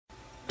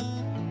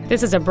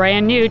This is a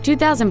brand new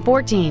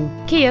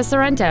 2014 Kia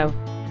Sorento.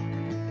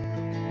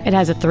 It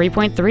has a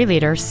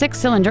 3.3-liter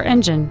six-cylinder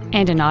engine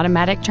and an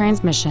automatic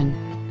transmission.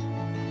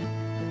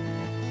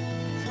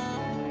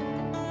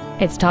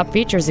 Its top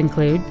features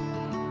include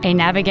a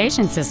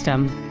navigation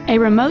system, a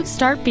remote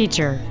start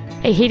feature,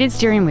 a heated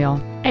steering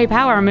wheel, a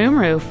power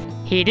moonroof,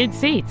 heated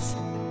seats,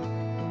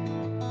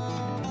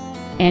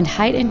 and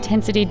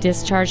high-intensity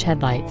discharge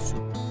headlights.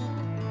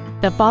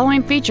 The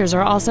following features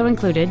are also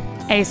included: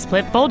 a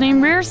split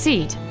folding rear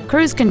seat,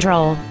 cruise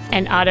control,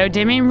 an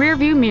auto-dimming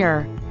rearview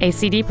mirror, a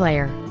CD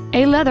player,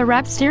 a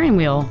leather-wrapped steering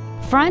wheel,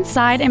 front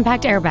side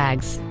impact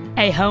airbags,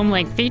 a home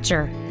link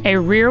feature, a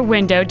rear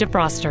window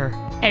defroster,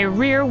 a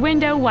rear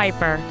window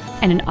wiper,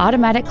 and an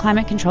automatic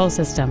climate control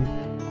system.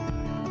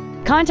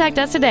 Contact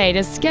us today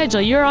to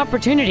schedule your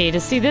opportunity to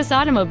see this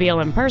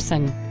automobile in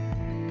person.